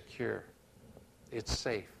 And it's secure. It's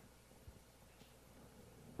safe.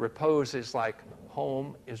 Repose is like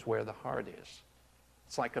home is where the heart is.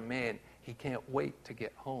 It's like a man, he can't wait to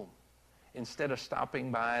get home. Instead of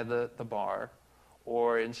stopping by the bar,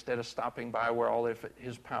 or instead of stopping by where all of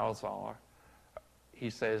his pals are, he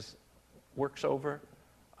says, work's over,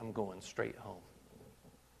 I'm going straight home.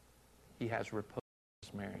 He has repose in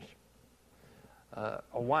his marriage.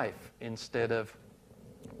 A wife, instead of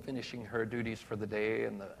finishing her duties for the day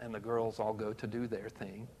and the girls all go to do their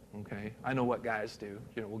thing, okay? I know what guys do.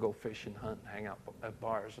 You know, we'll go fish and hunt and hang out at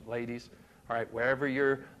bars. Ladies, all right, wherever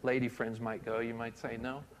your lady friends might go, you might say,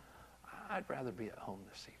 no, I'd rather be at home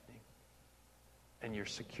this evening. And you're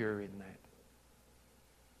secure in that.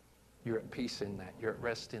 You're at peace in that. You're at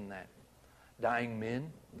rest in that. Dying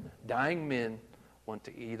men want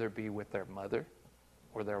to either be with their mother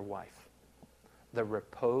or their wife. The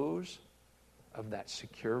repose of that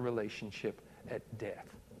secure relationship at death.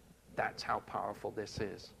 That's how powerful this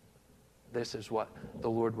is. This is what the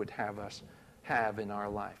Lord would have us have in our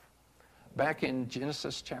life. Back in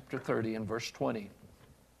Genesis chapter 30 and verse 20,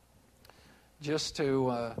 just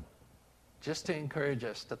to encourage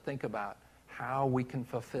us to think about how we can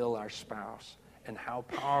fulfill our spouse and how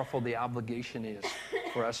powerful the obligation is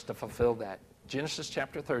for us to fulfill that. Genesis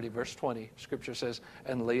chapter 30, verse 20, Scripture says,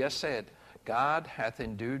 "And Leah said, God hath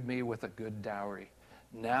endued me with a good dowry.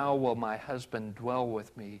 Now will my husband dwell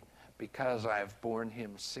with me, because I have borne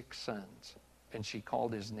him 6 sons. And she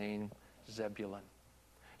called his name Zebulun."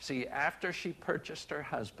 See, after she purchased her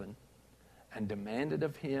husband and demanded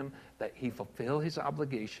of him that he fulfill his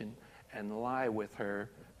obligation and lie with her,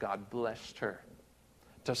 God blessed her.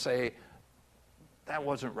 To say, that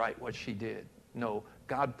wasn't right what she did. No,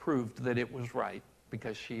 God proved that it was right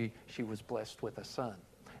because she was blessed with a son.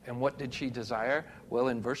 And what did she desire? Well,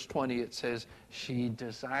 in verse 20 it says, she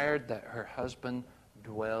desired that her husband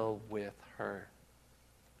dwell with her.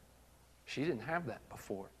 She didn't have that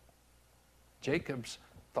before. Jacob's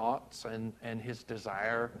thoughts and his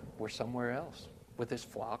desire were somewhere else, with his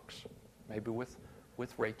flocks, maybe with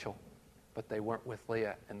Rachel, but they weren't with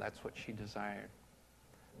Leah, and that's what she desired.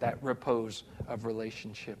 That repose of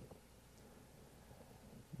relationship.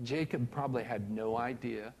 Jacob probably had no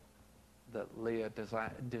idea that Leah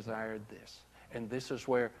desired this. And this is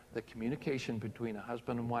where the communication between a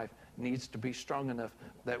husband and wife needs to be strong enough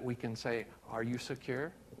that we can say, are you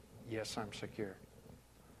secure? Yes, I'm secure.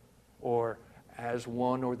 Or as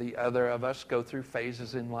one or the other of us go through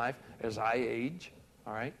phases in life, as I age,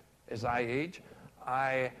 all right, as I age,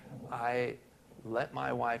 I let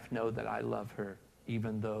my wife know that I love her,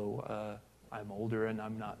 even though I'm older and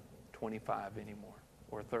I'm not 25 anymore,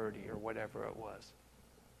 or 30, or whatever it was.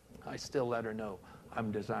 I still let her know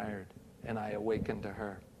I'm desired, and I awaken to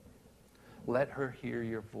her. Let her hear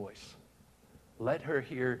your voice. Let her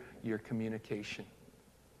hear your communication.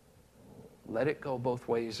 Let it go both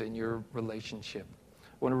ways in your relationship.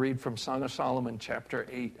 I want to read from Song of Solomon, chapter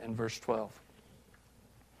 8 and verse 12.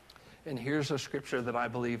 And here's a scripture that I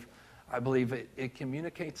believe it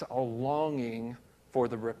communicates a longing for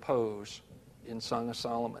the repose in Song of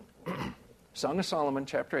Solomon. Song of Solomon,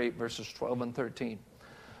 chapter 8, verses 12 and 13.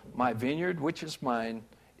 My vineyard, which is mine,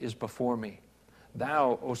 is before me.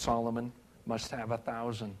 Thou, O Solomon, must have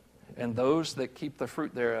 1,000, and those that keep the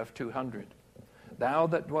fruit thereof 200. Thou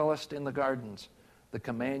that dwellest in the gardens, the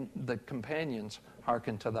companions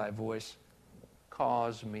hearken to thy voice.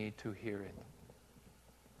 Cause me to hear it.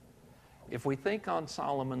 If we think on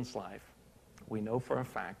Solomon's life, we know for a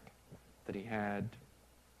fact that he had,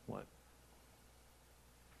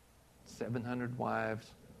 700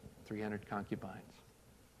 wives, 300 concubines.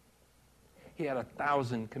 He had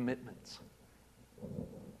 1,000 commitments.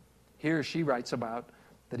 Here she writes about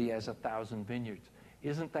that he has 1,000 vineyards.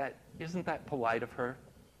 Isn't that polite of her?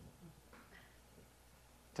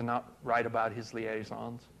 To not write about his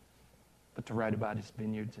liaisons, but to write about his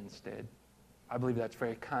vineyards instead. I believe that's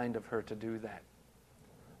very kind of her to do that.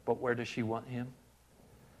 But where does she want him?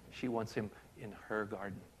 She wants him in her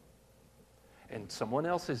garden. And someone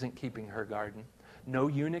else isn't keeping her garden. No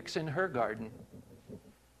eunuchs in her garden.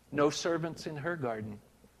 No servants in her garden.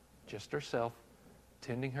 Just herself,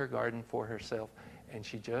 tending her garden for herself. And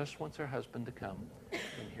she just wants her husband to come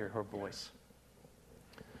and hear her voice.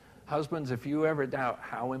 Husbands, if you ever doubt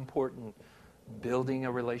how important building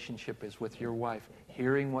a relationship is with your wife,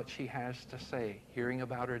 hearing what she has to say, hearing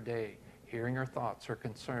about her day, hearing her thoughts, her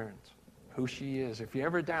concerns, who she is, if you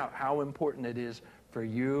ever doubt how important it is for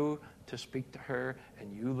you to speak to her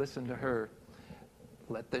and you listen to her,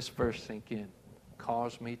 let this verse sink in.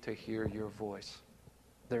 Cause me to hear your voice.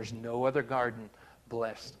 There's no other garden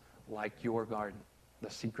blessed like your garden, the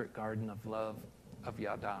secret garden of love of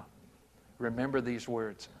Yada. Remember these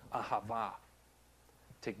words, ahava,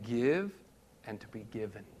 to give and to be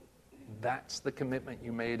given. That's the commitment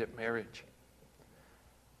you made at marriage.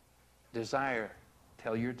 Desire,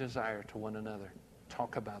 tell your desire to one another.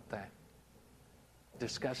 Talk about that.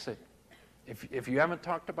 Discuss it. If you haven't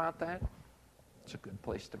talked about that, it's a good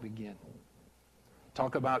place to begin.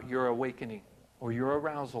 Talk about your awakening or your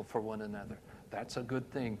arousal for one another. That's a good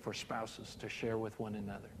thing for spouses to share with one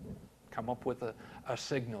another. Come up with a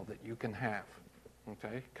signal that you can have.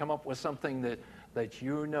 Okay? Come up with something that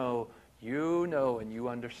you know and you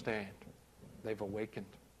understand. They've awakened.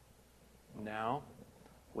 Now,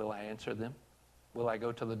 will I answer them? Will I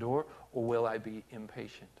go to the door? Or will I be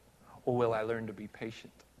impatient? Or will I learn to be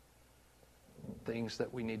patient? Things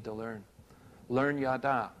that we need to learn. Learn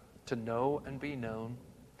Yada, to know and be known,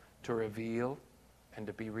 to reveal and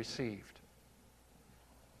to be received.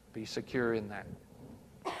 Be secure in that.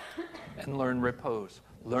 And learn repose.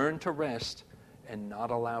 Learn to rest and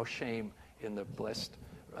not allow shame in the blessed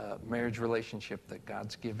marriage relationship that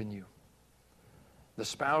God's given you. The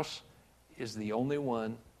spouse is the only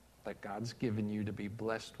one that God's given you to be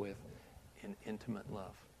blessed with in intimate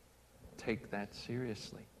love. Take that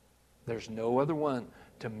seriously. There's no other one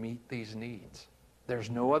to meet these needs. There's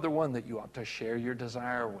no other one that you ought to share your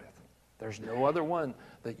desire with. There's no other one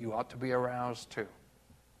that you ought to be aroused to.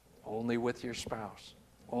 Only with your spouse.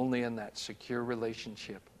 Only in that secure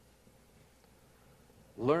relationship.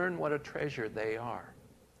 Learn what a treasure they are.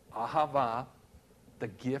 Ahava, the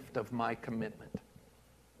gift of my commitment.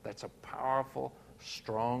 That's a powerful,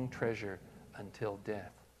 strong treasure until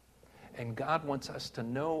death. And God wants us to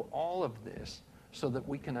know all of this so that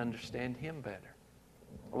we can understand Him better.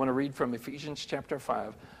 I want to read from Ephesians chapter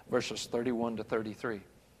 5, verses 31 to 33.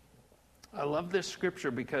 I love this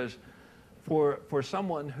scripture because for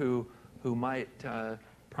someone who might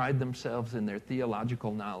pride themselves in their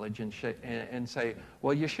theological knowledge and say,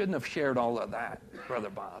 well, you shouldn't have shared all of that, Brother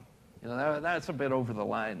Bob. You know, that's a bit over the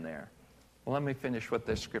line there. Well, let me finish with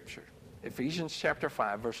this scripture. Ephesians chapter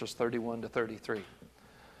 5, verses 31 to 33.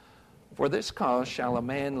 For this cause shall a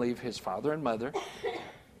man leave his father and mother,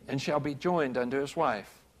 and shall be joined unto his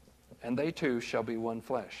wife, and they two shall be one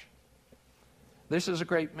flesh. This is a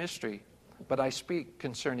great mystery, but I speak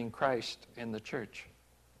concerning Christ and the church.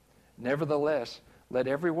 Nevertheless, let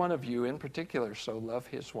every one of you in particular so love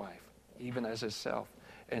his wife, even as himself,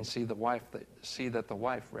 and see that the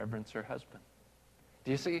wife reverence her husband.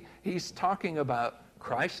 Do you see? He's talking about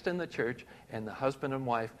Christ and the church and the husband and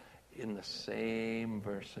wife in the same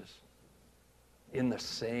verses, in the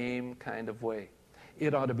same kind of way.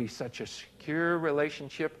 It ought to be such a secure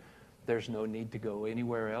relationship. There's no need to go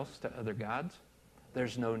anywhere else to other gods.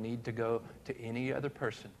 There's no need to go to any other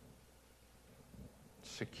person.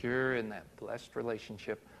 Secure in that blessed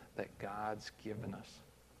relationship that God's given us.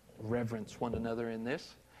 Reverence one another in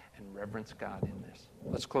this and reverence God in this.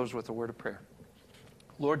 Let's close with a word of prayer.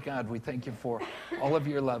 Lord God, we thank you for all of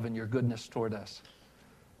your love and your goodness toward us.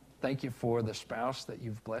 Thank you for the spouse that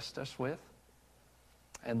you've blessed us with.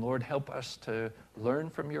 And Lord, help us to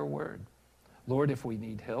learn from your word. Lord, if we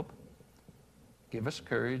need help, give us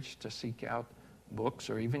courage to seek out books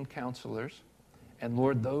or even counselors. And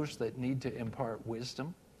Lord, those that need to impart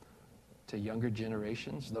wisdom to younger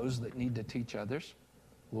generations, those that need to teach others,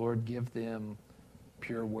 Lord, give them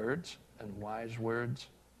pure words and wise words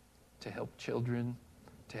to help children,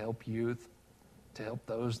 to help youth, to help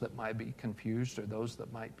those that might be confused or those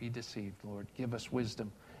that might be deceived. Lord, give us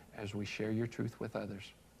wisdom as we share your truth with others.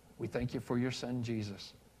 We thank you for your Son,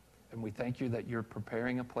 Jesus. And we thank you that you're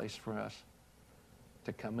preparing a place for us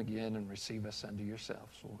to come again and receive us unto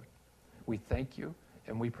yourselves, Lord. We thank you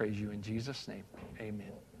and we praise you in Jesus' name.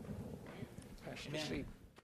 Amen. Pastor C.